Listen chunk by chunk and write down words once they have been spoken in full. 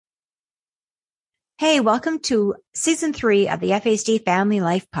Hey, welcome to season 3 of the FASD Family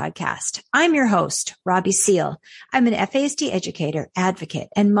Life Podcast. I'm your host, Robbie Seal. I'm an FASD educator, advocate,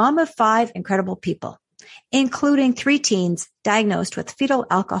 and mom of 5 incredible people, including 3 teens diagnosed with fetal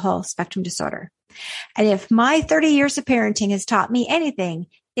alcohol spectrum disorder. And if my 30 years of parenting has taught me anything,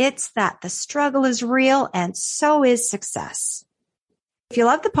 it's that the struggle is real and so is success. If you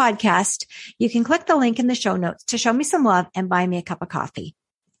love the podcast, you can click the link in the show notes to show me some love and buy me a cup of coffee.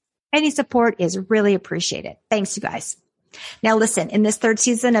 Any support is really appreciated. Thanks, you guys. Now listen, in this 3rd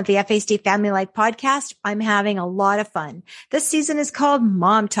season of the FASD Family Life Podcast, I'm having a lot of fun. This season is called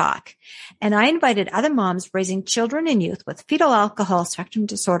Mom Talk, and I invited other moms raising children and youth with fetal alcohol spectrum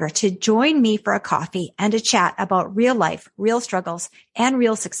disorder to join me for a coffee and a chat about real life, real struggles, and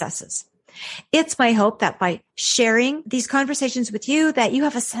real successes. It's my hope that by sharing these conversations with you, that you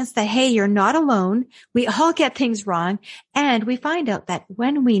have a sense that, hey, you're not alone. We all get things wrong. And we find out that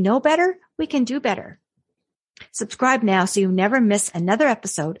when we know better, we can do better. Subscribe now so you never miss another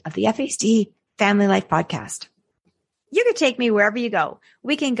episode of the FASD Family Life Podcast. You can take me wherever you go.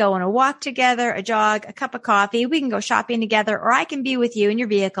 We can go on a walk together, a jog, a cup of coffee. We can go shopping together, or I can be with you in your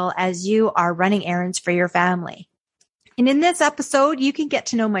vehicle as you are running errands for your family. And in this episode, you can get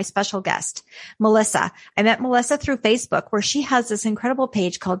to know my special guest, Melissa. I met Melissa through Facebook, where she has this incredible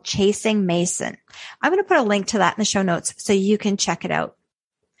page called Chasing Mason. I'm going to put a link to that in the show notes so you can check it out.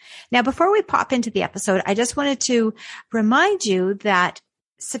 Now, before we pop into the episode, I just wanted to remind you that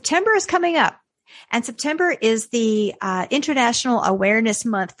September is coming up, and September is the International Awareness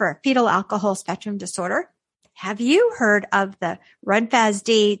Month for Fetal Alcohol Spectrum Disorder. Have you heard of the Run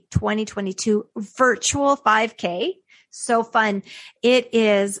FASD 2022 virtual 5K? So fun. It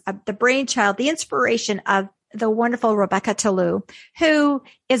is the brainchild, the inspiration of the wonderful Rebecca Tallou, who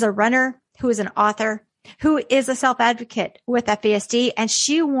is a runner, who is an author, who is a self-advocate with FASD, and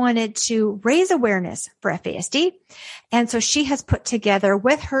she wanted to raise awareness for FASD. And so she has put together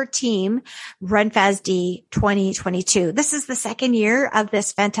with her team Run FASD 2022. This is the 2nd year of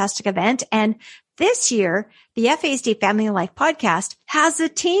this fantastic event. And this year, the FASD Family Life Podcast has a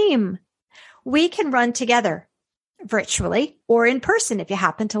team. We can run together, virtually or in person if you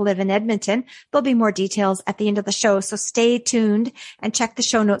happen to live in Edmonton. There'll be more details at the end of the show, so stay tuned and check the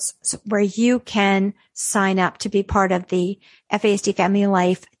show notes where you can sign up to be part of the FASD Family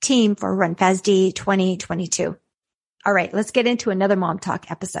Life team for Run FASD 2022. All right, let's get into another Mom Talk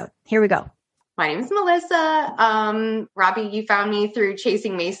episode. Here we go. My name is Melissa. Robbie, you found me through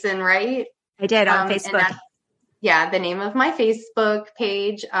Chasing Mason, right? I did on Facebook. The name of my Facebook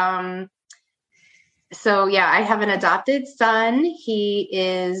page. So I have an adopted son. He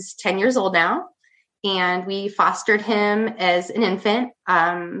is 10 years old now, and we fostered him as an infant,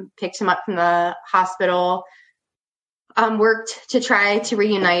 picked him up from the hospital, worked to try to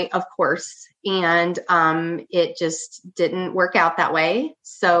reunite, of course, and it just didn't work out that way.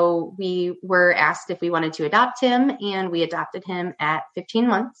 So we were asked if we wanted to adopt him, and we adopted him at 15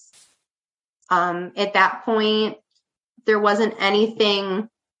 months. At that point, there wasn't anything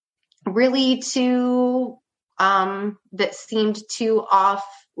really too that seemed too off,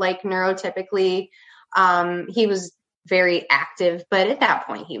 like neurotypically. He was very active, but at that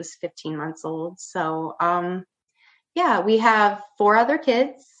point he was 15 months old. So we have 4 other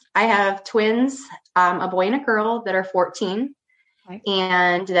kids. I have twins, a boy and a girl that are 14. Okay.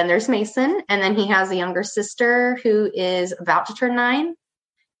 And then there's Mason, and then he has a younger sister who is about to turn 9,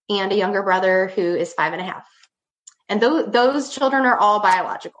 and a younger brother who is 5.5. And those children are all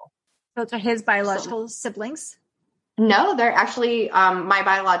biological. Those are his biological siblings? No, they're actually my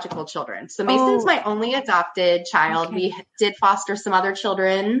biological children. So Mason's my only adopted child. Okay. We did foster some other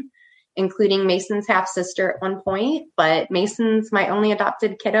children, including Mason's half-sister at one point, but Mason's my only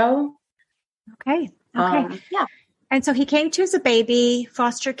adopted kiddo. Okay. And so he came to you as a baby,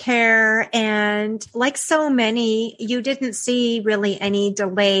 foster care, and like so many, you didn't see really any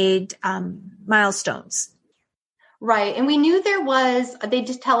delayed milestones. Right. And we knew they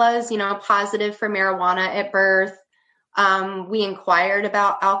just tell us, positive for marijuana at birth. We inquired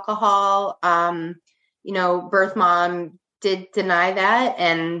about alcohol. Birth mom did deny that.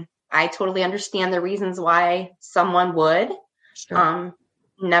 And I totally understand the reasons why someone would. Sure.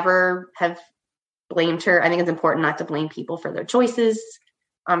 Never have blamed her. I think it's important not to blame people for their choices.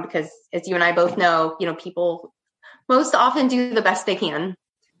 Because as you and I both know, people most often do the best they can.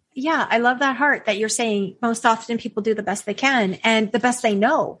 Yeah, I love that heart that you're saying most often people do the best they can and the best they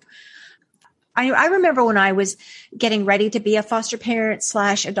know. I remember when I was getting ready to be a foster parent /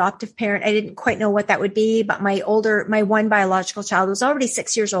 adoptive parent, I didn't quite know what that would be, but my one biological child was already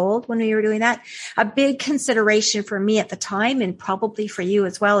 6 years old when we were doing that. A big consideration for me at the time, and probably for you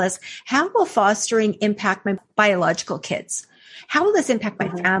as well, is how will fostering impact my biological kids? How will this impact my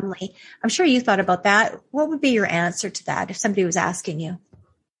family? I'm sure you thought about that. What would be your answer to that if somebody was asking you?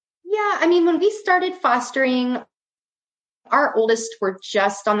 Yeah, I mean, when we started fostering, our oldest were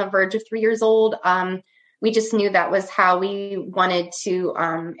just on the verge of 3 years old. We just knew that was how we wanted to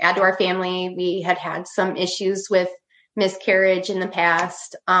add to our family. We had some issues with miscarriage in the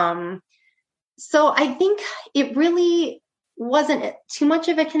past. So I think it really wasn't too much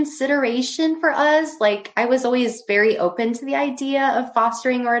of a consideration for us. Like, I was always very open to the idea of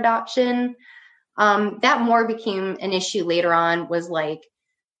fostering or adoption. That more became an issue later on, was like,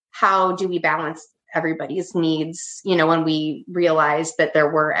 how do we balance everybody's needs, when we realized that there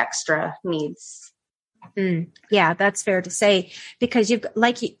were extra needs. Yeah, that's fair to say, because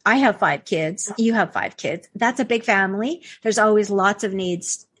I have 5 kids, you have 5 kids. That's a big family. There's always lots of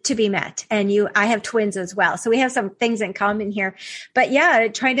needs to be met. And I have twins as well. So we have some things in common here, but yeah,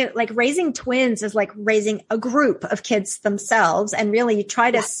 trying to raising twins is like raising a group of kids themselves. And really you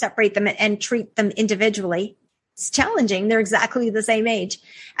try to separate them and treat them individually. It's challenging. They're exactly the same age.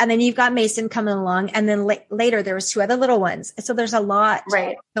 And then you've got Mason coming along. And then later there was 2 other little ones. So there's a lot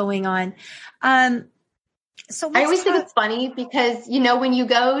going on. So I always think it's funny because, when you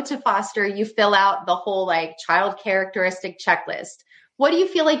go to foster, you fill out the whole child characteristic checklist. What do you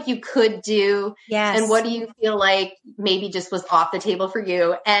feel like you could do? Yes. And what do you feel like maybe just was off the table for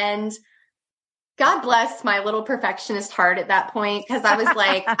you? And God bless my little perfectionist heart at that point, because I was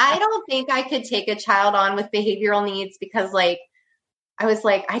like, I don't think I could take a child on with behavioral needs, because I was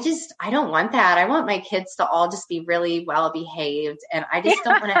like, I don't want that. I want my kids to all just be really well behaved, and I just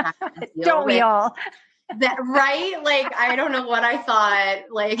don't want to have to deal don't with we all? that, right? I don't know what I thought.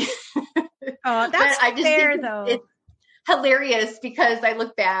 Oh, that's I just fair think though. It's hilarious because I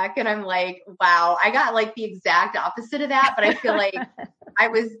look back and I'm like, wow, I got the exact opposite of that, but I feel like I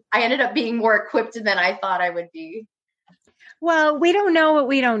ended up being more equipped than I thought I would be. Well, we don't know what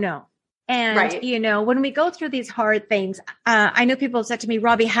we don't know. And, right. When we go through these hard things, I know people have said to me,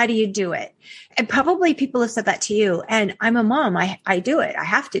 Robbie, how do you do it? And probably people have said that to you. And I'm a mom. I do it. I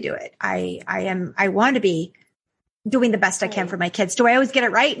have to do it. I want to be doing the best I can for my kids. Do I always get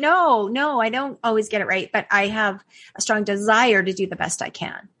it right? No, I don't always get it right, but I have a strong desire to do the best I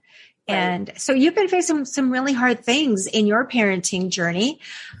can. Right. And so you've been facing some really hard things in your parenting journey.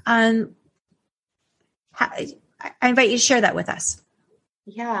 I invite you to share that with us.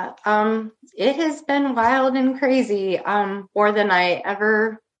 Yeah. It has been wild and crazy, more than I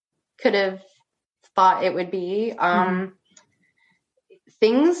ever could have thought it would be.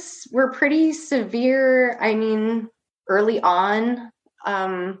 Things were pretty severe. I mean, early on,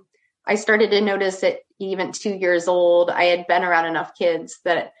 I started to notice that even 2 years old, I had been around enough kids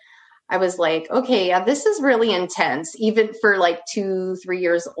that I was like, okay, yeah, this is really intense, even for 2, 3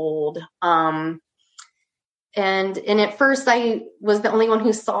 years old. And at first I was the only one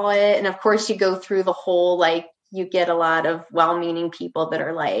who saw it. And of course you go through the whole, you get a lot of well-meaning people that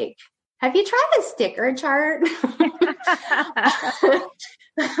are like, have you tried a sticker chart?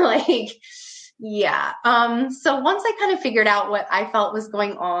 Yeah. So once I kind of figured out what I felt was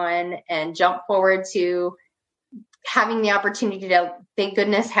going on and jumped forward to having the opportunity to, thank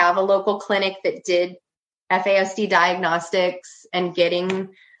goodness, have a local clinic that did FASD diagnostics and getting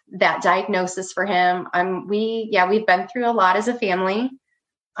that diagnosis for him. We've been through a lot as a family.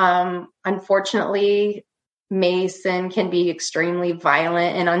 Unfortunately, Mason can be extremely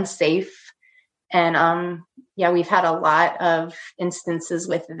violent and unsafe. And we've had a lot of instances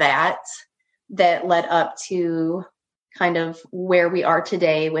with that led up to kind of where we are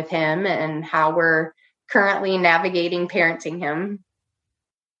today with him and how we're currently navigating parenting him.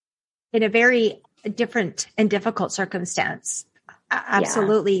 In a very different and difficult circumstance.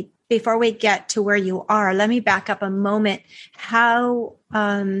 Absolutely. Yeah. Before we get to where you are, let me back up a moment. How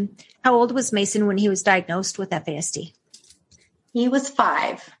old was Mason when he was diagnosed with FASD? He was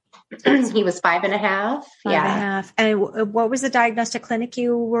 5. He was 5 and a half. 5.5. And what was the diagnostic clinic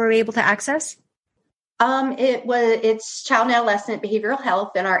you were able to access? It's child and adolescent behavioral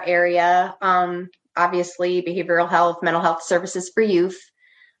health in our area. Obviously behavioral health, mental health services for youth.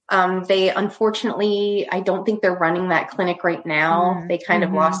 They unfortunately, I don't think they're running that clinic right now. They kind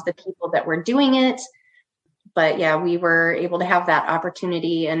of lost the people that were doing it, but yeah, we were able to have that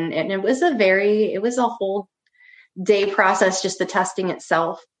opportunity, and it was a whole day process, just the testing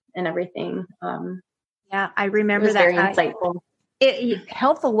itself and everything. Yeah, I remember that. Very insightful.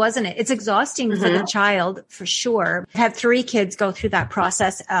 helpful, wasn't it? It's exhausting for the child, for sure. I had 3 kids go through that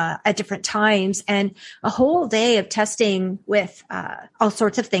process at different times, and a whole day of testing with all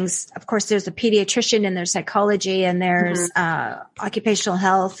sorts of things. Of course, there's a pediatrician and there's psychology and there's occupational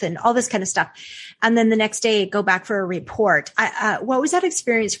health and all this kind of stuff. And then the next day, go back for a report. What was that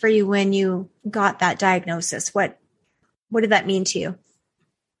experience for you when you got that diagnosis? What did that mean to you?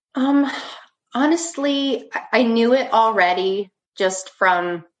 Honestly, I knew it already just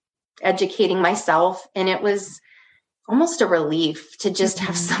from educating myself. And it was almost a relief to just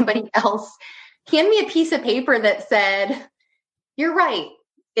have somebody else hand me a piece of paper that said, you're right.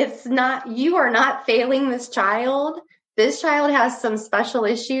 You are not failing this child. This child has some special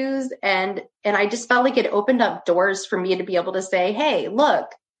issues. And I just felt like it opened up doors for me to be able to say, hey,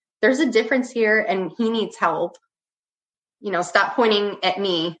 look, there's a difference here and he needs help. Stop pointing at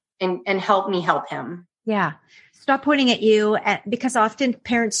me and help me help him. Yeah. Stop pointing at you, because often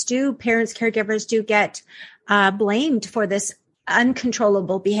caregivers do get blamed for this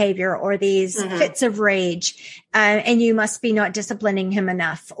uncontrollable behavior or these fits of rage. And you must be not disciplining him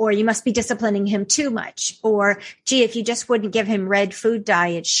enough, or you must be disciplining him too much. Or, gee, if you just wouldn't give him red food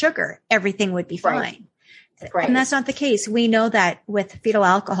dye, sugar, everything would be fine. Right. And that's not the case. We know that with fetal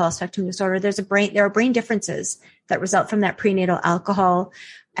alcohol spectrum disorder, there are brain differences that result from that prenatal alcohol.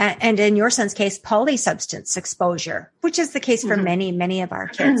 And in your son's case, polysubstance exposure, which is the case for many, many of our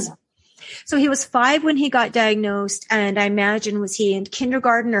kids. So he was 5 when he got diagnosed. And I imagine, was he in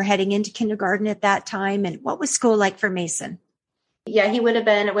kindergarten or heading into kindergarten at that time? And what was school like for Mason? Yeah, it would have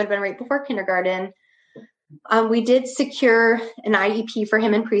been right before kindergarten. We did secure an IEP for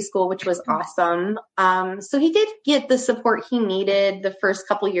him in preschool, which was awesome. So he did get the support he needed the first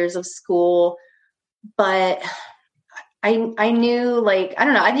couple years of school, but I knew, I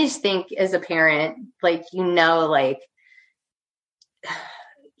don't know. I just think as a parent,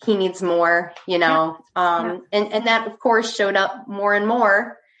 he needs more, and that of course showed up more and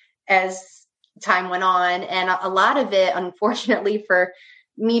more as time went on. And a lot of it, unfortunately for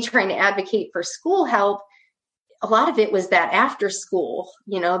me trying to advocate for school help, a lot of it was that after school,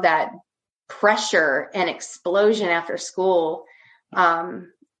 that pressure and explosion after school. And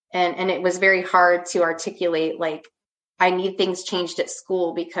it was very hard to articulate, I need things changed at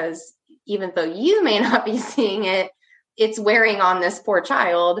school, because even though you may not be seeing it, it's wearing on this poor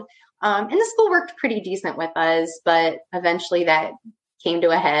child. And the school worked pretty decent with us, but eventually that came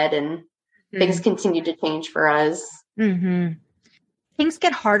to a head and things continued to change for us. Things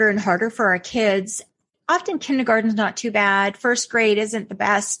get harder and harder for our kids. Often kindergarten's not too bad. First grade isn't the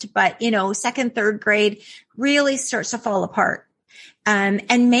best, but second, third grade really starts to fall apart.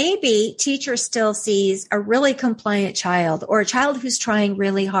 And maybe teacher still sees a really compliant child or a child who's trying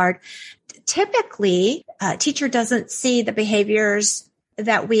really hard. Typically, teacher doesn't see the behaviors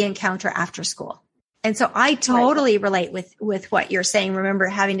that we encounter after school. And so I totally relate with what you're saying. Remember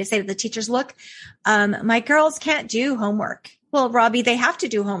having to say to the teachers, look, my girls can't do homework. Well, Robbie, they have to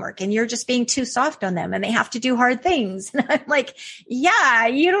do homework and you're just being too soft on them and they have to do hard things. And I'm like, yeah,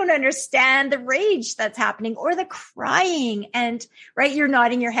 you don't understand the rage that's happening or the crying. And you're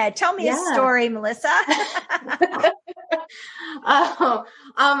nodding your head. Tell me a story, Melissa.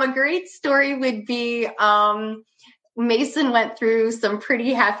 A great story would be, Mason went through some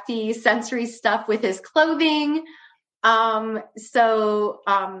pretty hefty sensory stuff with his clothing. So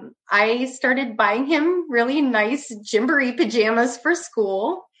I started buying him really nice Gymboree pajamas for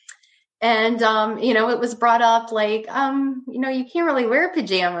school. And, it was brought up you can't really wear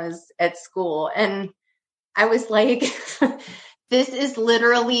pajamas at school. And I was like, this is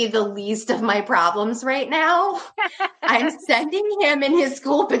literally the least of my problems right now. I'm sending him in his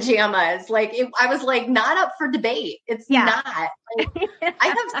school pajamas. I was not up for debate. It's not.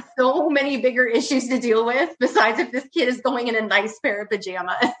 I have so many bigger issues to deal with besides if this kid is going in a nice pair of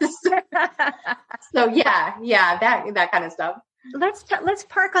pajamas. So that kind of stuff. Let's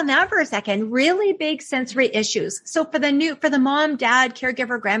park on that for a second. Really big sensory issues. So for the mom, dad,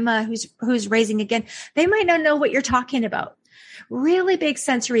 caregiver, grandma who's raising again, they might not know what you're talking about. Really big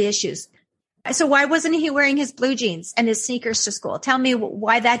sensory issues. So why wasn't he wearing his blue jeans and his sneakers to school? Tell me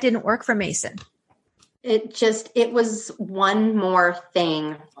why that didn't work for Mason. It was one more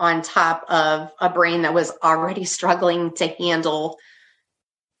thing on top of a brain that was already struggling to handle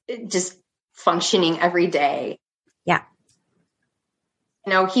just functioning every day. Yeah.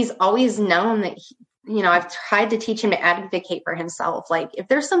 He's always known that, I've tried to teach him to advocate for himself. If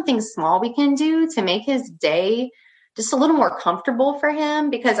there's something small we can do to make his day just a little more comfortable for him,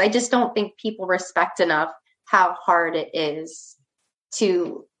 because I just don't think people respect enough how hard it is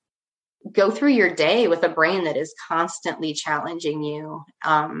to go through your day with a brain that is constantly challenging you.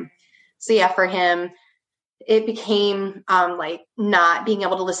 So yeah, for him, it became like not being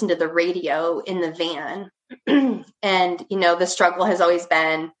able to listen to the radio in the van. And, the struggle has always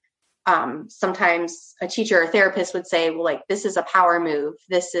been, sometimes a teacher or therapist would say, well, like, this is a power move.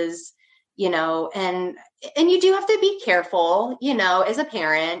 This is, and you do have to be careful, as a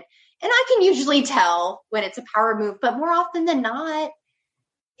parent. And I can usually tell when it's a power move, but more often than not,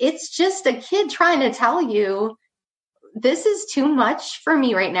 it's just a kid trying to tell you, this is too much for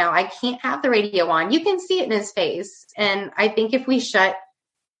me right now. I can't have the radio on. You can see it in his face. And I think if we shut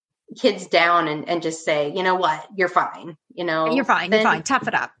kids down and just say, you know what, you're fine, you're fine. Tough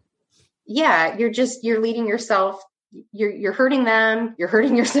it up. Yeah. You're leading yourself. You're hurting them. You're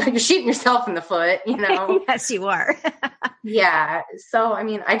hurting yourself. You're shooting yourself in the foot, Yes, you are. Yeah. So,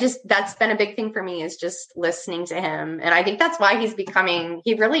 that's been a big thing for me, is just listening to him. And I think that's why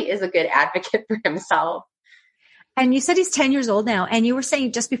he really is a good advocate for himself. And you said he's 10 years old now. And you were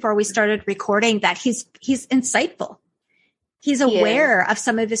saying just before we started recording that he's insightful. He's aware of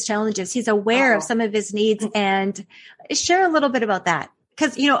some of his challenges. He's aware of some of his needs. And share a little bit about that.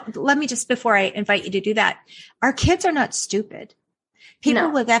 Because, let me just, before I invite you to do that, our kids are not stupid.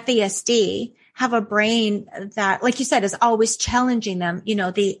 People with FASD have a brain that, like you said, is always challenging them.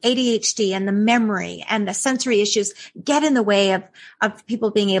 The ADHD and the memory and the sensory issues get in the way of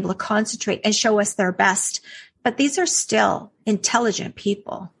people being able to concentrate and show us their best. But these are still intelligent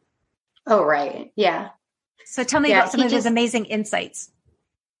people. Oh, right. Yeah. So tell me about some of his amazing insights.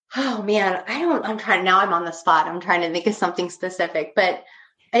 Oh man, I'm on the spot. I'm trying to think of something specific, but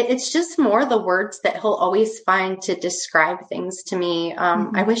it's just more the words that he'll always find to describe things to me.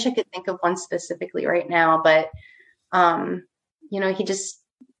 I wish I could think of one specifically right now, but,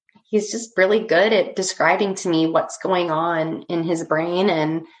 he's just really good at describing to me what's going on in his brain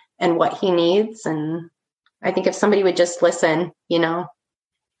and what he needs. And I think if somebody would just listen,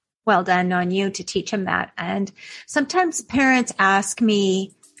 Well done on you to teach him that. And sometimes parents ask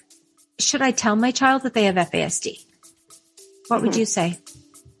me, should I tell my child that they have FASD? What would you say?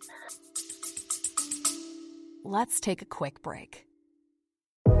 Let's take a quick break.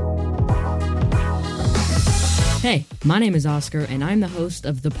 Hey, my name is Oscar, and I'm the host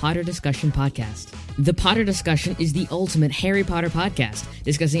of the Potter Discussion Podcast. The Potter Discussion is the ultimate Harry Potter podcast,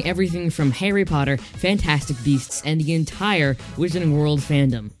 discussing everything from Harry Potter, Fantastic Beasts, and the entire Wizarding World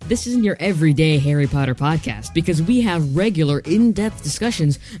fandom. This isn't your everyday Harry Potter podcast, because we have regular, in-depth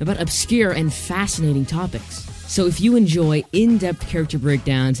discussions about obscure and fascinating topics. So if you enjoy in-depth character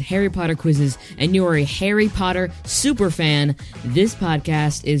breakdowns, Harry Potter quizzes, and you're a Harry Potter super fan, this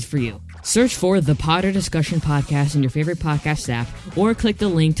podcast is for you. Search for the Potter Discussion Podcast in your favorite podcast app, or click the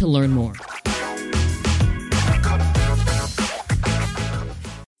link to learn more.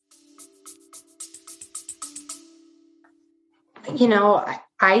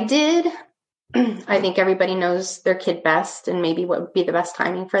 I did. I think everybody knows their kid best and maybe what would be the best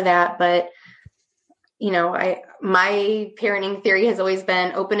timing for that. But, my parenting theory has always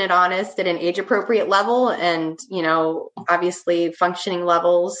been open and honest at an age appropriate level and, obviously functioning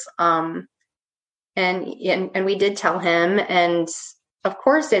levels. And we did tell him, and of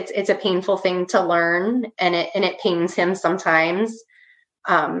course it's a painful thing to learn, and it pains him sometimes.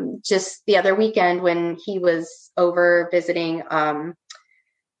 Just the other weekend when he was over visiting,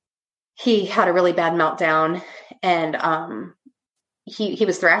 he had a really bad meltdown, and he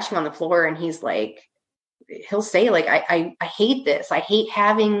was thrashing on the floor, and he'll say like, I hate this. I hate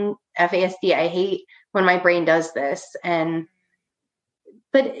having FASD. I hate when my brain does this.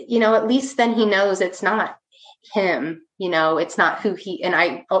 But at least then he knows it's not him, it's not who he,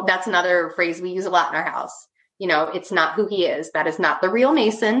 that's another phrase we use a lot in our house. It's not who he is. That is not the real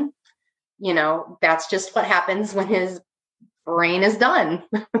Mason. That's just what happens when his brain is done.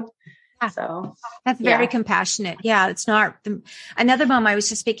 So that's very compassionate. Yeah. It's not another mom I was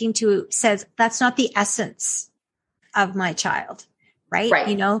just speaking to says that's not the essence of my child. Right.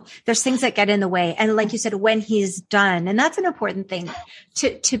 There's things that get in the way. And like you said, when he's done, and that's an important thing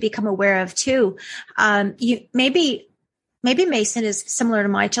to become aware of too. Maybe Mason is similar to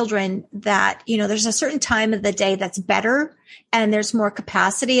my children that, there's a certain time of the day that's better and there's more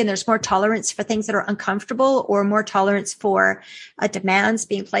capacity and there's more tolerance for things that are uncomfortable or more tolerance for demands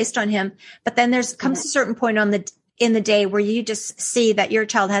being placed on him. But then comes a certain point in the day where you just see that your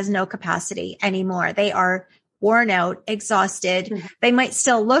child has no capacity anymore. They are worn out, exhausted. Mm-hmm. They might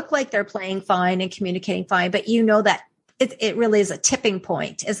still look like they're playing fine and communicating fine, but that it really is a tipping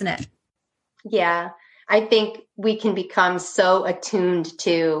point, isn't it? Yeah. I think we can become so attuned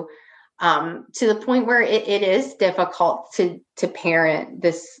to to the point where it is difficult to parent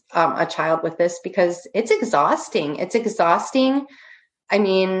this, a child with this, because it's exhausting. It's exhausting. I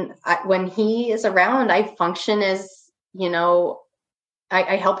mean, when he is around, I function as,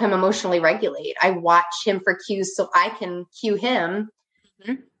 I help him emotionally regulate. I watch him for cues so I can cue him.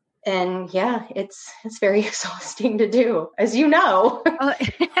 Mm-hmm. And yeah, it's very exhausting to do, as you know.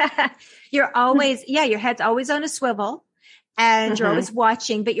 You're always, your head's always on a swivel. And you're always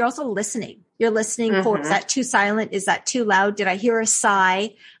watching, but you're also listening. You're listening for, is that too silent? Is that too loud? Did I hear a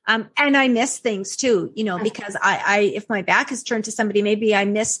sigh? And I miss things too, because I if my back is turned to somebody, maybe I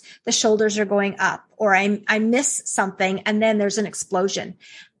miss the shoulders are going up, or I miss something, and then there's an explosion.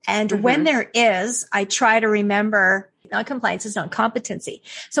 And when there is, I try to remember non-compliance is not competency.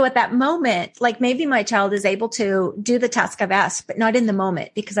 So at that moment, like maybe my child is able to do the task I've asked, but not in the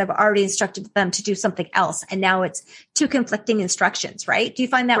moment because I've already instructed them to do something else. And now it's two conflicting instructions, right? Do you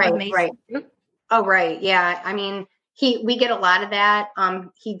find that with Mason? Right. Oh, right. Yeah. I mean, we get a lot of that.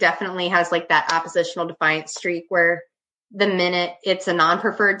 He definitely has like that oppositional defiance streak where the minute it's a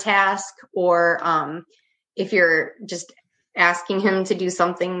non-preferred task, or if you're just asking him to do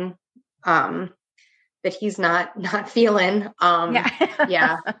something, that he's not feeling.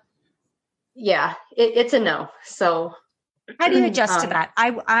 It's a no. So how do you adjust to that?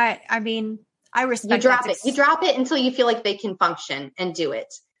 I mean, I respect you drop it until you feel like they can function and do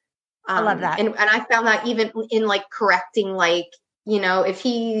it. I love that. And I found that even in like correcting, like, if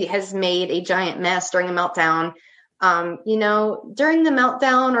he has made a giant mess during a meltdown, during the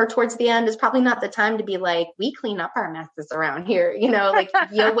meltdown or towards the end is probably not the time to be like, we clean up our messes around here, like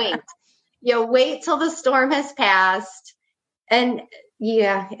you wait. Wait till the storm has passed. And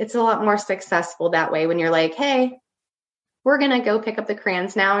yeah, it's a lot more successful that way when you're like, hey, we're going to go pick up the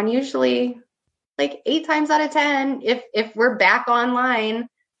crayons now. And usually like 8 times out of 10, if we're back online,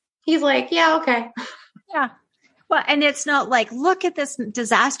 he's like, yeah, okay. Yeah. Well, and it's not like, look at this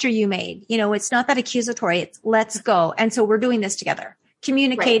disaster you made. It's not that accusatory. It's let's go. And so we're doing this together,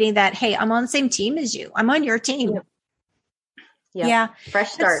 communicating that, hey, I'm on the same team as you. I'm on your team. Yep. Yeah.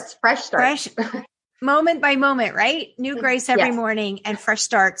 Fresh starts. Moment by moment, right? New grace every morning and fresh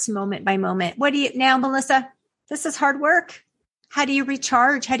starts moment by moment. What do you now, Melissa? This is hard work. How do you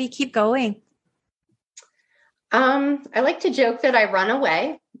recharge? How do you keep going? I like to joke that I run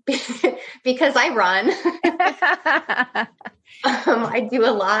away because I run. I do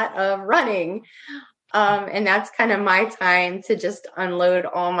a lot of running. And that's kind of my time to just unload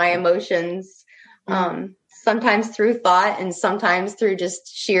all my emotions. Sometimes through thought and sometimes through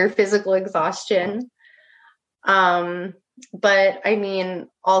just sheer physical exhaustion. But I mean,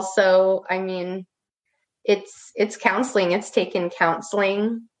 also, it's counseling. It's taken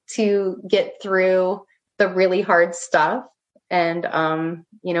counseling to get through the really hard stuff. And,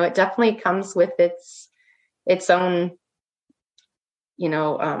 it definitely comes with its own,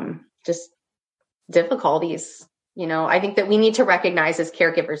 just difficulties. I think that we need to recognize as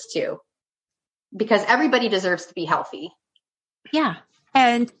caregivers too, because everybody deserves to be healthy. Yeah.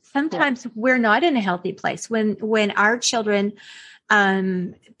 And sometimes we're not in a healthy place when our children,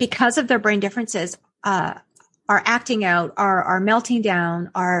 because of their brain differences, are acting out, are melting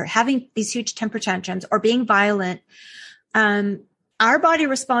down, are having these huge temper tantrums or being violent. Our body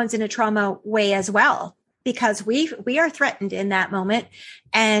responds in a trauma way as well, because we are threatened in that moment.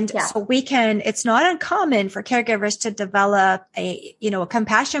 And so it's not uncommon for caregivers to develop a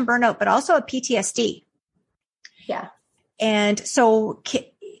compassion burnout, but also a PTSD. Yeah. And so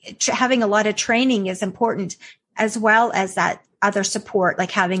having a lot of training is important, as well as that other support,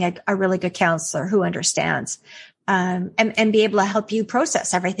 like having a really good counselor who understands, and be able to help you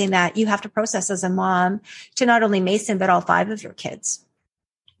process everything that you have to process as a mom to not only Mason, but all 5 of your kids.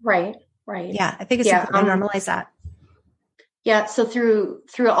 Right. Yeah. I think it's important to normalize that. Yeah. So through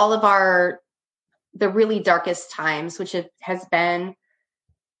all of the really darkest times, which has been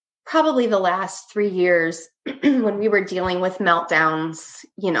probably the last 3 years, when we were dealing with meltdowns,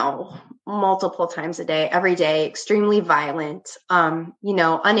 multiple times a day, every day, extremely violent,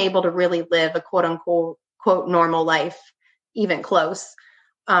 unable to really live a quote unquote normal life, even close.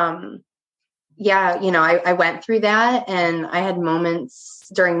 I went through that, and I had moments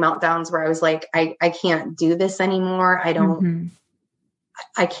during meltdowns where I was like, I can't do this anymore.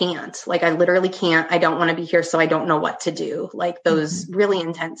 I can't, like, I literally can't, I don't want to be here. So I don't know what to do. Like those really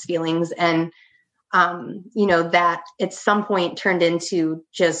intense feelings. And, that at some point turned into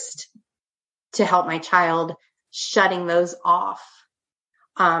just to help my child, shutting those off.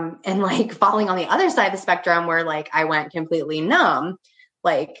 And like falling on the other side of the spectrum where like I went completely numb.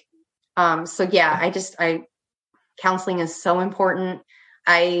 Like, counseling is so important.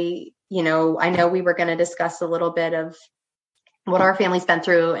 I I know we were going to discuss a little bit of what our family's been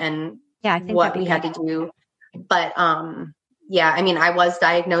through and I think what we had to do. But, I was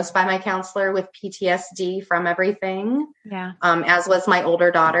diagnosed by my counselor with PTSD from everything. Yeah. As was my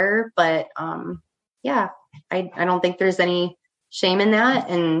older daughter. But, I don't think there's any shame in that.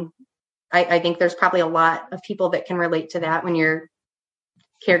 And I think there's probably a lot of people that can relate to that when you're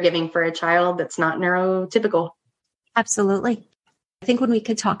caregiving for a child that's not neurotypical. Absolutely. I think when we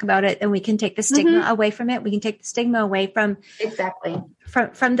can talk about it and we can take the stigma away from it, we can take the stigma away from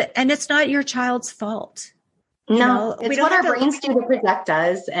and it's not your child's fault. No, it's what our brains do to protect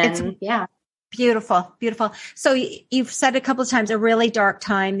us. And Beautiful, beautiful. So you've said a couple of times, a really dark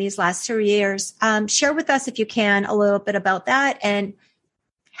time these last 2 years. Share with us, if you can, a little bit about that and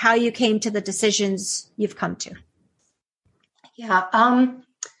how you came to the decisions you've come to. Yeah.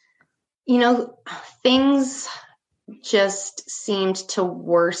 Things just seemed to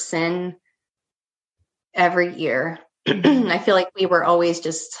worsen every year. I feel like we were always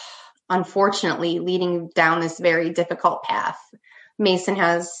just, unfortunately, leading down this very difficult path. Mason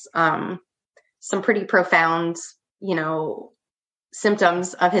has some pretty profound,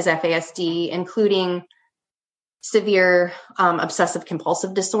 symptoms of his FASD, including severe obsessive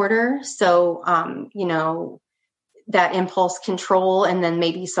compulsive disorder. So, that impulse control, and then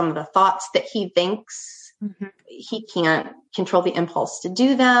maybe some of the thoughts that he thinks, he can't control the impulse to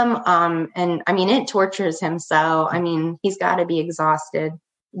do them. And it tortures him. So, he's got to be exhausted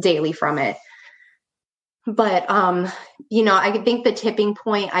daily from it. But, I think the tipping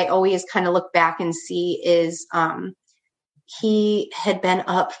point I always kind of look back and see is he had been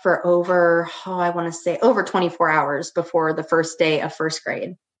up for over 24 hours before the first day of first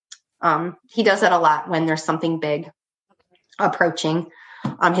grade. He does that a lot when there's something big approaching.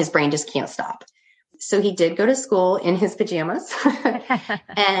 His brain just can't stop. So he did go to school in his pajamas.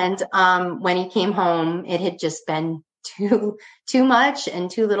 And when he came home, it had just been too much and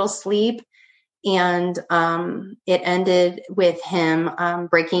too little sleep. And it ended with him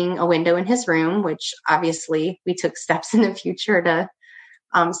breaking a window in his room, which obviously we took steps in the future to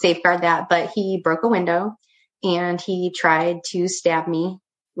safeguard that. But he broke a window and he tried to stab me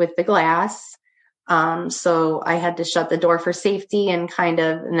with the glass. So I had to shut the door for safety and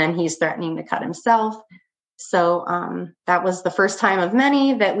then he's threatening to cut himself. So that was the first time of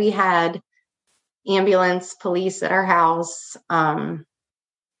many that we had ambulance, police at our house.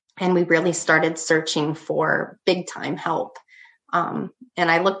 And we really started searching for big time help. And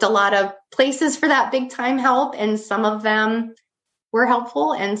I looked a lot of places for that big time help, and some of them were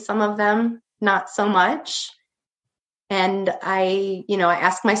helpful and some of them not so much. And I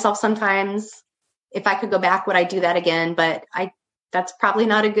ask myself sometimes, if I could go back, would I do that again? But that's probably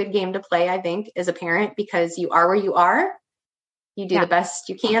not a good game to play, I think, as a parent, because you are where you are. You do the best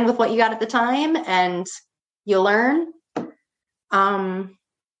you can with what you got at the time, and you learn.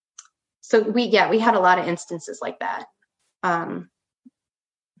 So we had a lot of instances like that.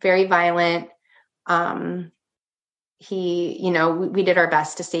 Very violent. We did our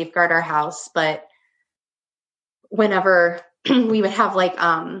best to safeguard our house, but whenever we would have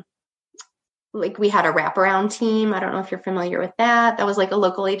we had a wraparound team. I don't know if you're familiar with that. That was like a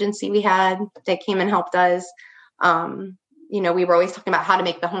local agency we had that came and helped us. We were always talking about how to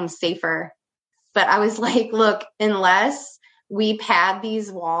make the home safer, but I was like, look, unless we pad these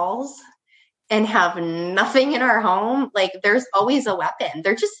walls and have nothing in our home, there's always a weapon.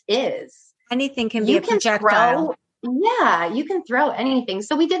 There just is. Anything can be a projectile. You can throw anything.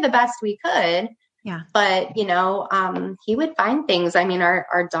 So we did the best we could. Yeah. But, he would find things.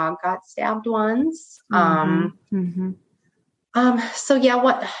 Our dog got stabbed once. One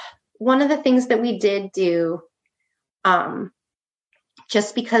of the things that we did do,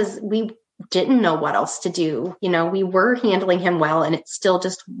 just because we didn't know what else to do, we were handling him well, and it still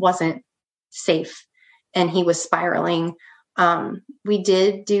just wasn't safe, and he was spiraling. We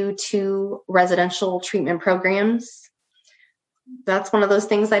did do 2 residential treatment programs. That's one of those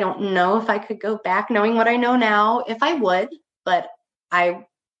things I don't know if I could go back knowing what I know now, if I would, but I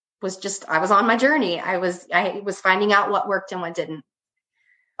was on my journey. I was finding out what worked and what didn't.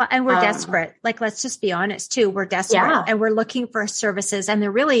 Well, and we're desperate. Let's just be honest too. We're desperate and we're looking for services, and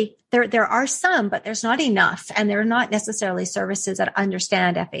there are some, but there's not enough. And they're not necessarily services that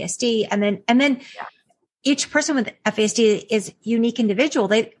understand FASD. And then each person with FASD is unique individual.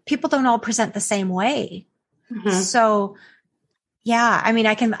 People don't all present the same way. Mm-hmm. So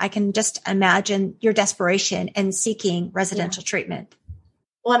I can just imagine your desperation and seeking residential treatment.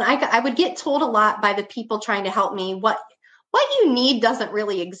 Well, and I would get told a lot by the people trying to help me, what you need doesn't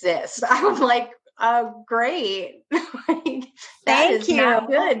really exist. I was like, great. Like, Thank you. Not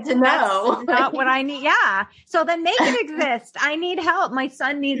good to know. That's not what I need. Yeah. So then make it exist. I need help. My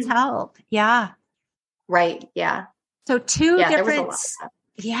son needs help. Yeah. Right. Yeah. So two Yeah, different.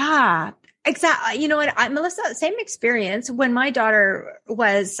 Yeah, exactly. You know what, Melissa, same experience when my daughter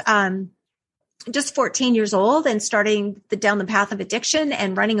was, just 14 years old and starting down the path of addiction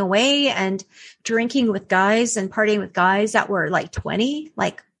and running away and drinking with guys and partying with guys that were like 20,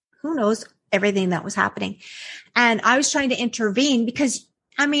 like who knows everything that was happening. And I was trying to intervene because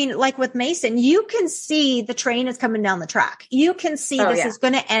I mean, like with Mason, you can see the train is coming down the track. You can see this is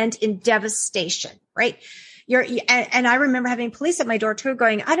going to end in devastation, right? And I remember having police at my door too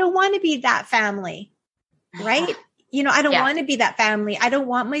going, I don't want to be that family, right? You know, I don't want to be that family. I don't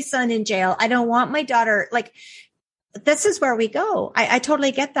want my son in jail. I don't want my daughter. Like, this is where we go. I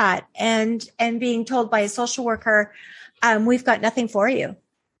totally get that. And being told by a social worker, we've got nothing for you.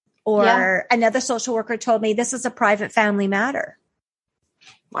 Or another social worker told me this is a private family matter.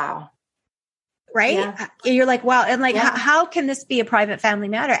 Wow. Right. Yeah. You're like, wow. And like, how can this be a private family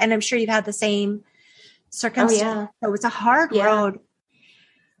matter? And I'm sure you've had the same circumstance. Oh, yeah. So it's a hard road.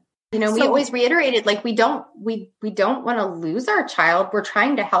 You know, we always reiterated, like, we don't want to lose our child. We're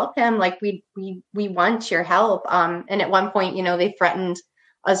trying to help him. Like we want your help. And at one point, you know, they threatened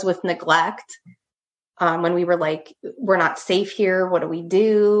us with neglect. When we were like, we're not safe here. What do we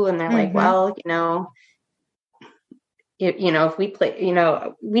do? And they're like, well, you know, if we play, you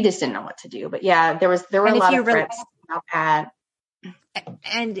know, we just didn't know what to do. But yeah, there were a lot of threats about that.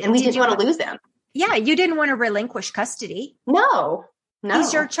 And we didn't want to lose them. Yeah. You didn't want to relinquish custody. No.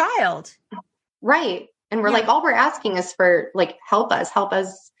 He's your child. Right. And we're like, all we're asking is for like, help us,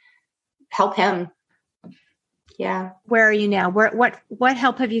 help him. Yeah. Where are you now? What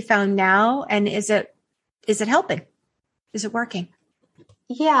help have you found now? And is it helping? Is it working?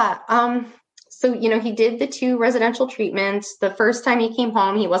 Yeah. So, you know, he did the 2 residential treatments. The first time he came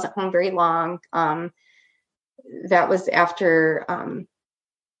home, he wasn't home very long. That was after,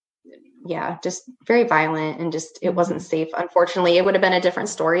 just very violent and just, it wasn't safe. Unfortunately, it would have been a different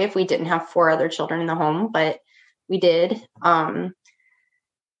story if we didn't have 4 other children in the home, but we did.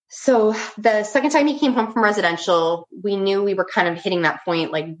 So the second time he came home from residential, we knew we were kind of hitting that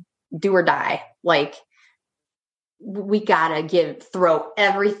point, like do or die. Like we gotta throw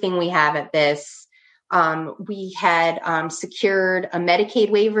everything we have at this. We had secured a Medicaid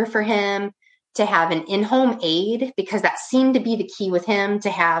waiver for him to have an in-home aide because that seemed to be the key with him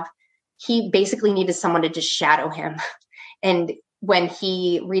he basically needed someone to just shadow him. And when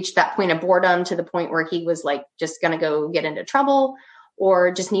he reached that point of boredom to the point where he was like, just going to go get into trouble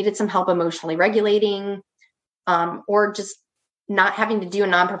or just needed some help emotionally regulating, or just not having to do a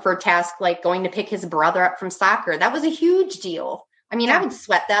non-preferred task, like going to pick his brother up from soccer. That was a huge deal. I mean, I would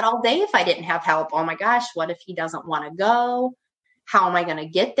sweat that all day if I didn't have help. Oh my gosh, what if he doesn't want to go? How am I going to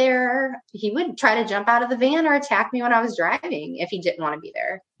get there? He would try to jump out of the van or attack me when I was driving if he didn't want to be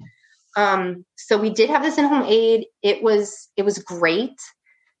there. So we did have this in-home aid. It was great.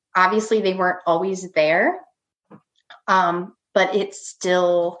 Obviously they weren't always there. But it's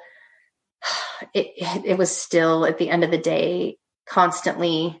still, it was still at the end of the day,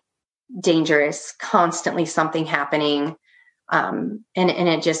 constantly dangerous, constantly something happening. And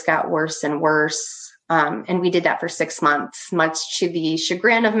it just got worse and worse. And we did that for 6 months, much to the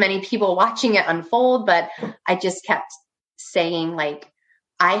chagrin of many people watching it unfold. But I just kept saying, like,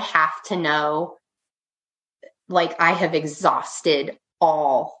 I have to know, like, I have exhausted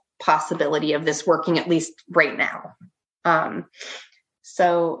all possibility of this working, at least right now.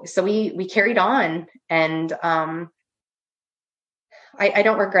 So we carried on, and I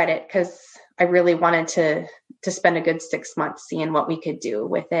don't regret it because I really wanted to spend a good 6 months seeing what we could do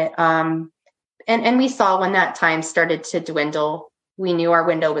with it. And we saw when that time started to dwindle, we knew our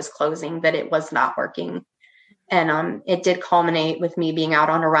window was closing, that it was not working. And it did culminate with me being out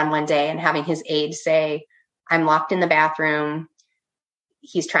on a run one day and having his aide say, I'm locked in the bathroom.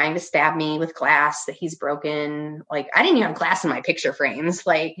 He's trying to stab me with glass that he's broken. Like, I didn't even have glass in my picture frames.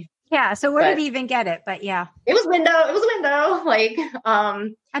 Like, yeah. So where did he even get it? But yeah, it was window. Like,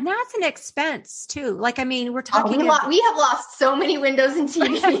 and that's an expense too. Like, I mean, we're talking. We have lost so many windows and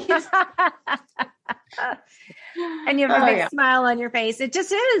TVs. And you have a big smile on your face. It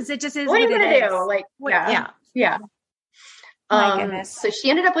just is. What are you going to do? Like, yeah. My goodness. So she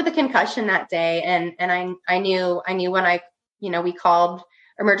ended up with a concussion that day. And I knew when we called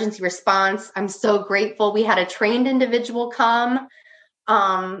emergency response. I'm so grateful we had a trained individual come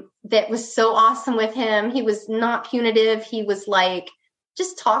that was so awesome with him. He was not punitive. He was like,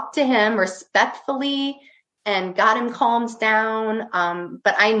 just talk to him respectfully. and got him calmed down.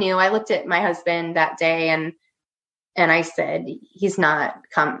 But I looked at my husband that day and I said,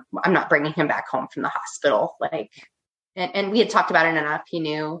 I'm not bringing him back home from the hospital. And we had talked about it enough. He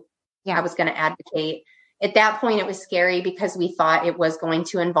knew I was going to advocate. At that point, it was scary because we thought it was going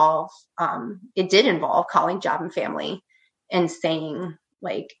to involve, it did involve calling Job and Family and saying,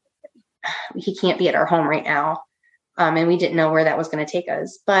 like, he can't be at our home right now. And we didn't know where that was going to take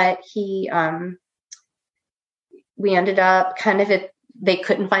us. But we ended up they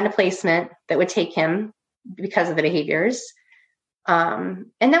couldn't find a placement that would take him because of the behaviors.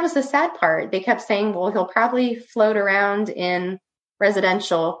 And that was the sad part. They kept saying, well, he'll probably float around in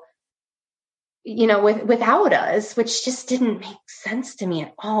residential, without us, which just didn't make sense to me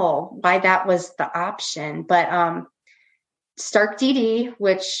at all, why that was the option. But Stark DD,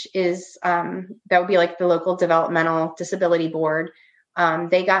 which is, that would be like the local developmental disability board,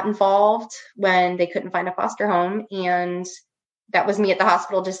 they got involved when they couldn't find a foster home. And that was me at the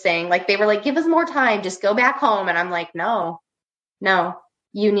hospital just saying, like, they were like, give us more time, just go back home. And I'm like, no,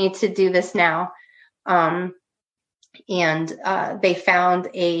 you need to do this now. And they found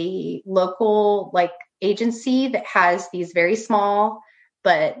a local agency that has these very small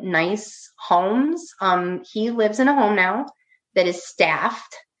but nice homes. He lives in a home now that is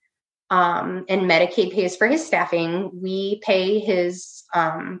staffed, and Medicaid pays for his staffing. We pay his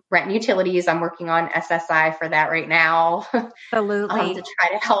rent and utilities. I'm working on SSI for that right now. Absolutely. To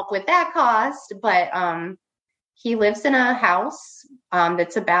try to help with that cost. But he lives in a house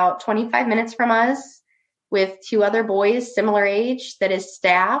that's about 25 minutes from us with 2 other boys similar age that is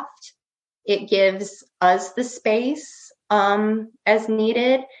staffed. It gives us the space as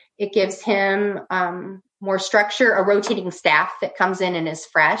needed. It gives him more structure, a rotating staff that comes in and is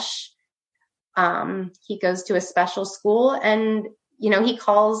fresh. He goes to a special school and, he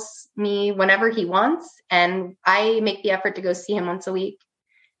calls me whenever he wants, and I make the effort to go see him once a week.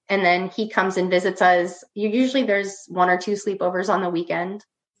 And then he comes and visits us. Usually there's 1 or 2 sleepovers on the weekend.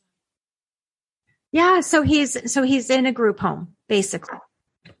 Yeah. So he's in a group home, basically.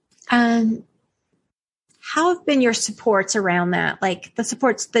 How have been your supports around that? Like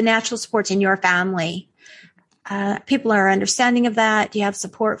the natural supports in your family? People are understanding of that. Do you have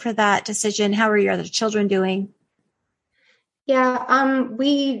support for that decision? How are your other children doing? Yeah,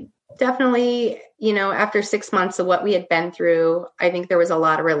 we definitely, after 6 months of what we had been through, I think there was a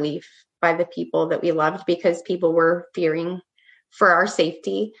lot of relief by the people that we loved because people were fearing for our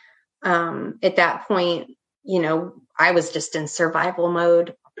safety. At that point, I was just in survival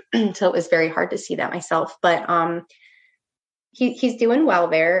mode. So it was very hard to see that myself, but he's doing well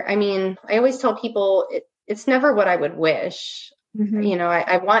there. I mean, I always tell people it's never what I would wish. Mm-hmm.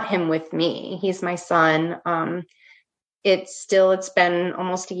 I want him with me. He's my son. It's been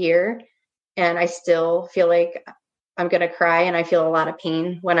almost a year and I still feel like I'm going to cry and I feel a lot of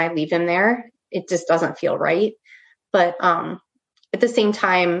pain when I leave him there. It just doesn't feel right. But at the same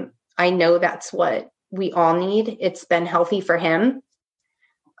time, I know that's what we all need. It's been healthy for him.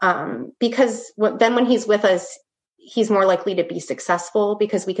 Because then when he's with us, he's more likely to be successful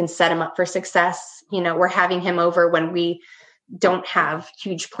because we can set him up for success. We're having him over when we don't have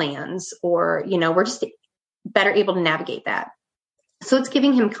huge plans or, we're just better able to navigate that. So it's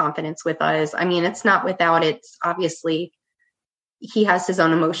giving him confidence with us. I mean, it's not without it. Obviously, he has his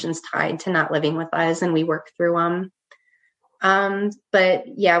own emotions tied to not living with us and we work through them. But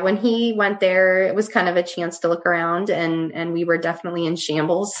yeah, when he went there, it was kind of a chance to look around and we were definitely in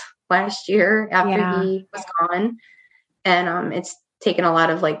shambles last year after he was gone. And it's taken a lot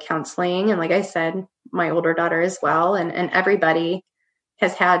of counseling. And like I said, my older daughter as well. And everybody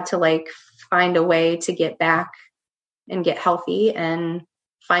has had to find a way to get back and get healthy and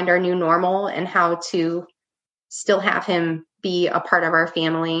find our new normal and how to still have him be a part of our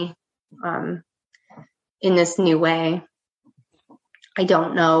family in this new way. I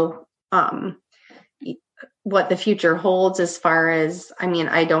don't know what the future holds as far as, I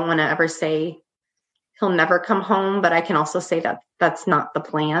don't want to ever say he'll never come home, but I can also say that that's not the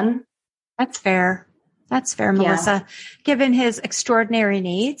plan. That's fair. That's fair, Melissa. Yeah. Given his extraordinary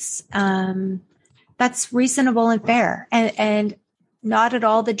needs, that's reasonable and fair, and not at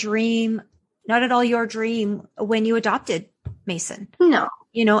all your dream when you adopted Mason. No.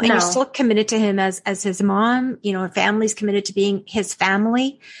 And you're still committed to him as his mom, family's committed to being his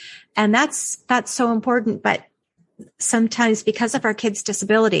family. And that's so important. But sometimes because of our kids'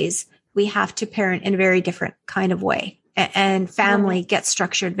 disabilities, we have to parent in a very different kind of way, and family gets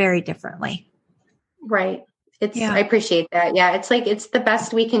structured very differently. Right. I appreciate that. Yeah. It's the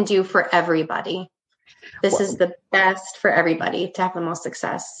best we can do for everybody. This is the best for everybody to have the most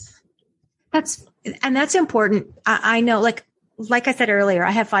success. That's important. I know, like I said earlier,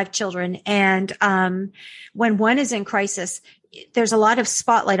 I have 5 children, and when one is in crisis, there's a lot of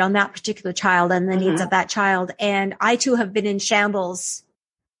spotlight on that particular child and the needs of that child. And I too have been in shambles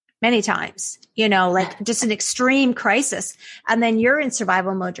many times, like just an extreme crisis. And then you're in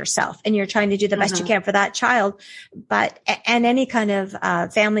survival mode yourself, and you're trying to do the best you can for that child. And any kind of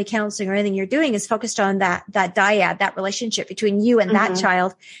family counseling or anything you're doing is focused on that dyad, that relationship between you and that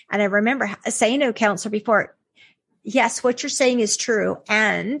child. And I remember saying to a counselor before, yes, what you're saying is true.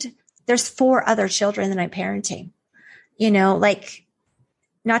 And there's 4 other children that I'm parenting,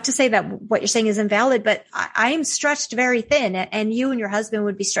 not to say that what you're saying is invalid, but I am stretched very thin, and you and your husband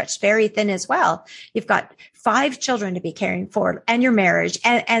would be stretched very thin as well. You've got 5 children to be caring for, and your marriage,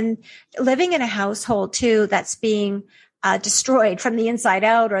 and living in a household too that's being destroyed from the inside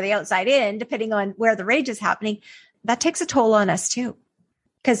out or the outside in, depending on where the rage is happening. That takes a toll on us too.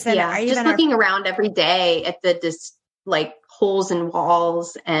 Because then just looking around every day at the holes in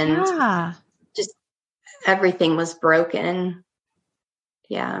walls, and just everything was broken.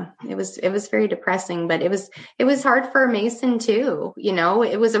 Yeah, it was very depressing, but it was hard for Mason too.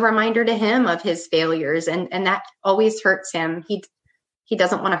 It was a reminder to him of his failures, and that always hurts him. He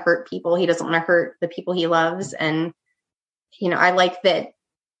doesn't want to hurt people. He doesn't want to hurt the people he loves. And, I like that,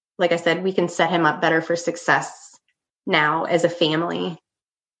 like I said, we can set him up better for success now as a family.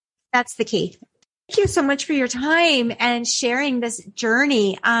 That's the key. Thank you so much for your time and sharing this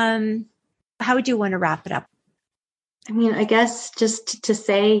journey. How would you want to wrap it up? I mean, I guess just to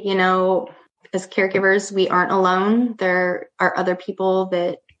say, as caregivers, we aren't alone. There are other people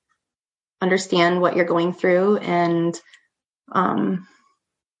that understand what you're going through. And I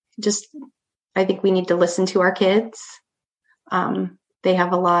think we need to listen to our kids. They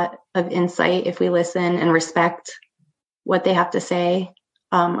have a lot of insight if we listen and respect what they have to say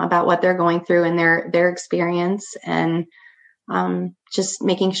about what they're going through and their experience. And just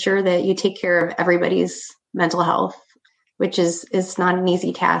making sure that you take care of everybody's mental health, which is not an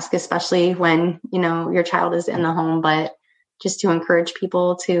easy task, especially when, your child is in the home, but just to encourage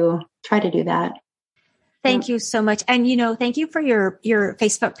people to try to do that. Thank you so much. And, thank you for your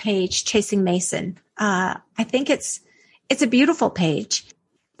Facebook page, Chasing Mason. I think it's a beautiful page.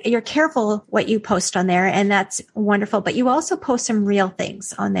 You're careful what you post on there, and that's wonderful, but you also post some real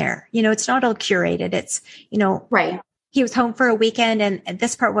things on there. It's not all curated. It's, right. He was home for a weekend and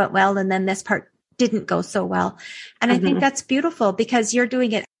this part went well, and then this part didn't go so well. And I think that's beautiful because you're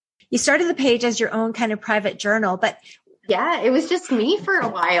doing it. You started the page as your own kind of private journal, but yeah, it was just me for a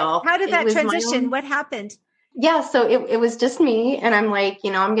while. How did that transition? What happened? Yeah. So it was just me, and I'm like,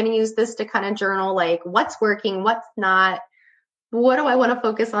 I'm going to use this to kind of journal, like what's working, what's not, what do I want to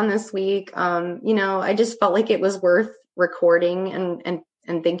focus on this week? I just felt like it was worth recording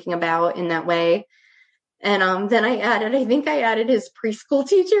and thinking about in that way. And then I think I added his preschool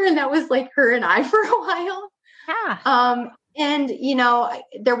teacher, and that was like her and I for a while. Yeah. And,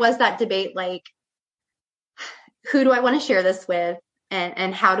 there was that debate, like, who do I want to share this with,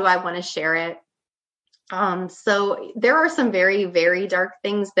 and how do I want to share it? So there are some very, very dark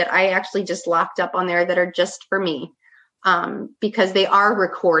things that I actually just locked up on there that are just for me, because they are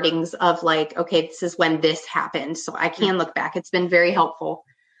recordings of like, okay, this is when this happened. So I can look back. It's been very helpful.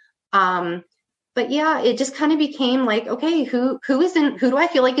 But yeah, it just kind of became like, okay, who do I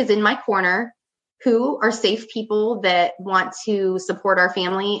feel like is in my corner? Who are safe people that want to support our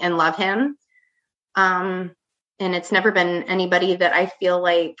family and love him? And it's never been anybody that I feel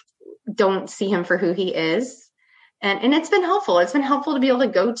like don't see him for who he is. And it's been helpful. It's been helpful to be able to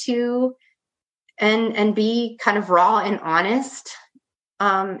go to and be kind of raw and honest,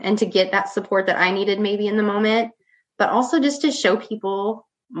 and to get that support that I needed maybe in the moment, but also just to show people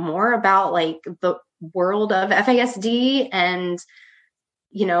more about like the world of FASD and,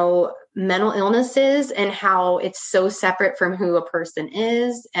 mental illnesses, and how it's so separate from who a person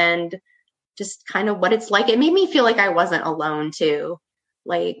is, and just kind of what it's like. It made me feel like I wasn't alone too.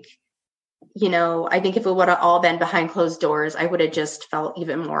 Like, I think if it would have all been behind closed doors, I would have just felt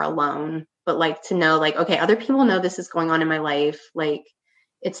even more alone. But like to know like, okay, other people know this is going on in my life. Like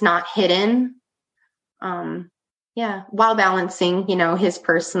it's not hidden. While balancing, his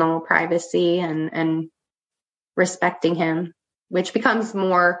personal privacy and respecting him, which becomes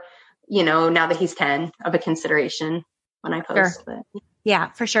more, now that he's 10, of a consideration when I post it.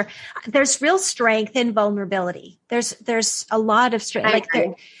 Yeah, for sure. There's real strength in vulnerability. There's a lot of strength.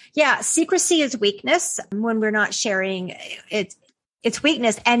 Secrecy is weakness. When we're not sharing, it's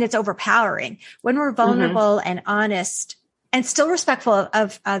weakness, and it's overpowering. When we're vulnerable and honest, and still respectful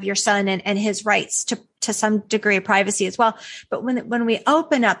of your son and his rights to some degree of privacy as well. But when we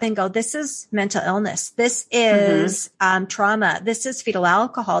open up and go, this is mental illness, this is trauma, this is fetal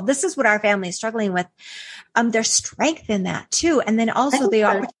alcohol, this is what our family is struggling with. There's strength in that too. And then also the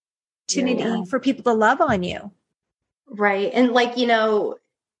opportunity for people to love on you. Right. And like, you know,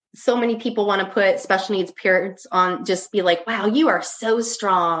 so many people want to put special needs parents on, just be like, wow, you are so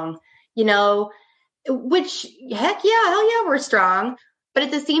strong, you know, which hell yeah, we're strong. But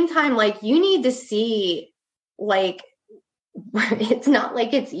at the same time, like, you need to see, like, it's not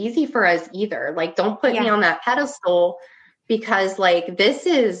like it's easy for us either. Like, don't put me on that pedestal, because like, this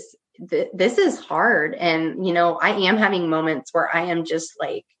is hard. And, you know, I am having moments where I am just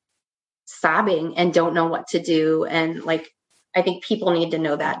like sobbing and don't know what to do. And like, I think people need to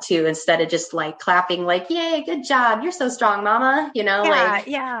know that too, instead of just like clapping, like, yay, good job. You're so strong, mama. You know,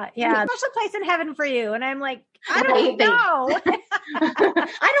 yeah. Special place in heaven for you. And I'm like, I don't know. I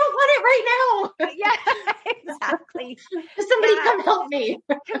don't want it right now. Yeah, exactly. Somebody come help me.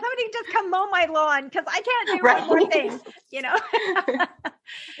 Can somebody just come mow my lawn? Because I can't do one more thing, you know?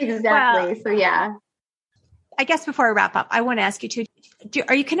 Exactly. Well, so yeah. I guess before I wrap up, I want to ask you too,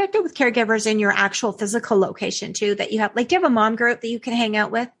 are you connected with caregivers in your actual physical location too, that you have, like, do you have a mom group that you can hang out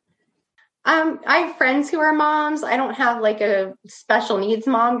with? I have friends who are moms. I don't have like a special needs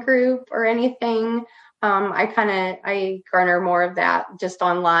mom group or anything. I garner more of that just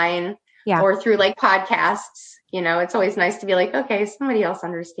online or through like podcasts. You know, it's always nice to be like, okay, somebody else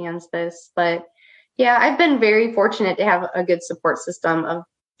understands this. But yeah, I've been very fortunate to have a good support system of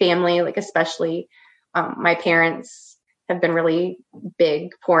family, like especially my parents have been really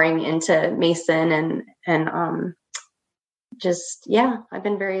big pouring into Mason and just,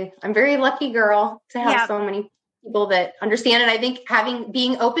 I'm very lucky girl to have so many people that understand. And I think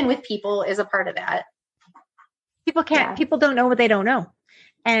being open with people is a part of that. People don't know what they don't know.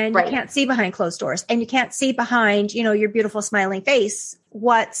 And you can't see behind closed doors, and you can't see behind, you know, your beautiful smiling face,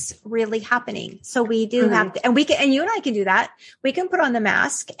 what's really happening. So we do have to, and you and I can do that. We can put on the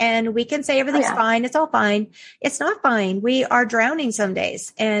mask and we can say everything's fine. It's all fine. It's not fine. We are drowning some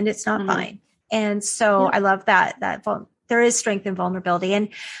days, and it's not fine. And so I love that there is strength in vulnerability. And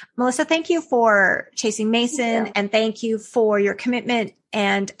Melissa, thank you for chasing Mason, and thank you for your commitment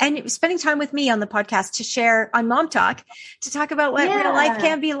and spending time with me on the podcast to share on Mom Talk, to talk about what real life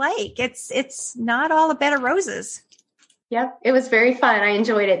can be like. It's not all a bed of roses. Yep. It was very fun. I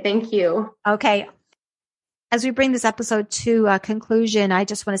enjoyed it. Thank you. Okay. As we bring this episode to a conclusion, I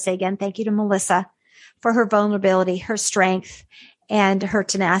just want to say again, thank you to Melissa for her vulnerability, her strength, and her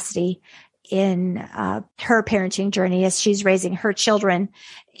tenacity in her parenting journey as she's raising her children,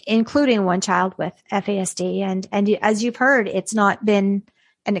 including one child with FASD. And as you've heard, it's not been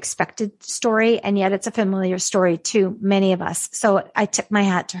an expected story, and yet it's a familiar story to many of us. So I tip my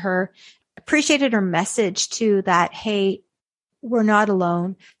hat to her, appreciated her message too, that, hey, we're not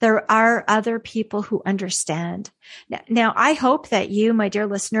alone. There are other people who understand. Now, I hope that you, my dear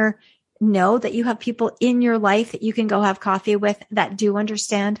listener, know that you have people in your life that you can go have coffee with that do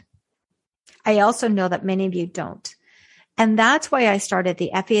understand. I also know that many of you don't. And that's why I started the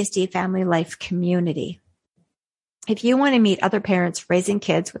FASD Family Life Community. If you want to meet other parents raising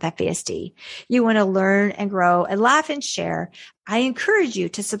kids with FASD, you want to learn and grow and laugh and share, I encourage you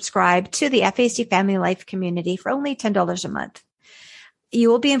to subscribe to the FASD Family Life Community for only $10 a month. You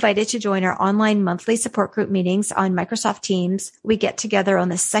will be invited to join our online monthly support group meetings on Microsoft Teams. We get together on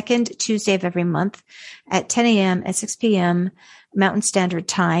the second Tuesday of every month at 10 a.m. and 6 p.m. Mountain Standard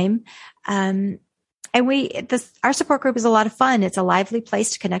Time. Our support group is a lot of fun. It's a lively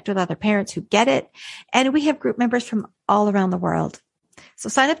place to connect with other parents who get it. And we have group members from all around the world. So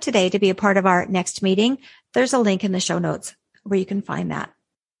sign up today to be a part of our next meeting. There's a link in the show notes where you can find that.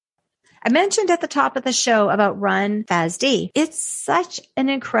 I mentioned at the top of the show about Run FASD. It's such an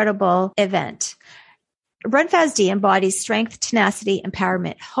incredible event. Run FASD embodies strength, tenacity,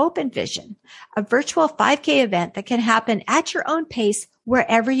 empowerment, hope, and vision. A virtual 5K event that can happen at your own pace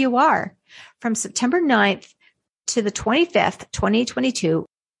wherever you are. From September 9th to the 25th, 2022,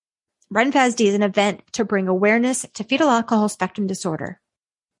 Run FASD is an event to bring awareness to fetal alcohol spectrum disorder.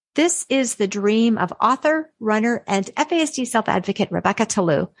 This is the dream of author, runner, and FASD self-advocate Rebecca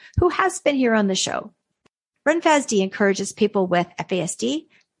Tallou, who has been here on the show. Run FASD encourages people with FASD,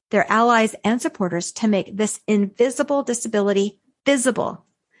 their allies, and supporters to make this invisible disability visible.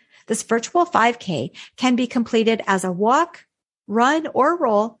 This virtual 5K can be completed as a walk, run, or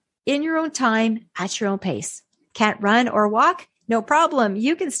roll in your own time at your own pace. Can't run or walk? No problem.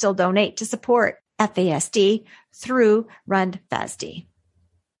 You can still donate to support FASD through Run FASD.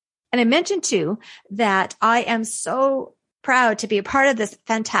 And I mentioned too that I am so proud to be a part of this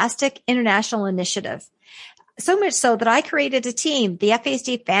fantastic international initiative. So much so that I created a team, the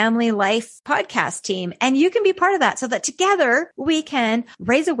FASD Family Life podcast team, and you can be part of that so that together we can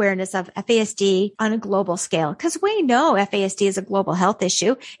raise awareness of FASD on a global scale. Because we know FASD is a global health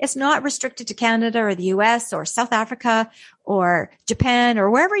issue. It's not restricted to Canada or the US or South Africa or Japan or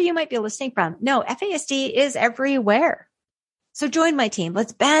wherever you might be listening from. No, FASD is everywhere. So join my team.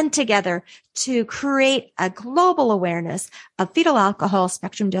 Let's band together to create a global awareness of fetal alcohol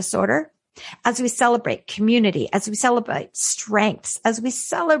spectrum disorder as we celebrate community, as we celebrate strengths, as we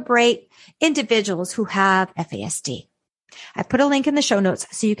celebrate individuals who have FASD. I put a link in the show notes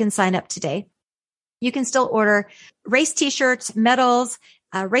so you can sign up today. You can still order race t-shirts, medals,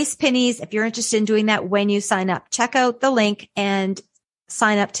 race pennies if you're interested in doing that when you sign up. Check out the link and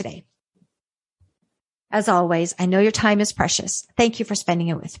sign up today. As always, I know your time is precious. Thank you for spending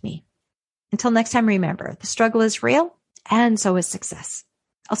it with me. Until next time, remember, the struggle is real and so is success.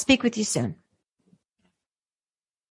 I'll speak with you soon.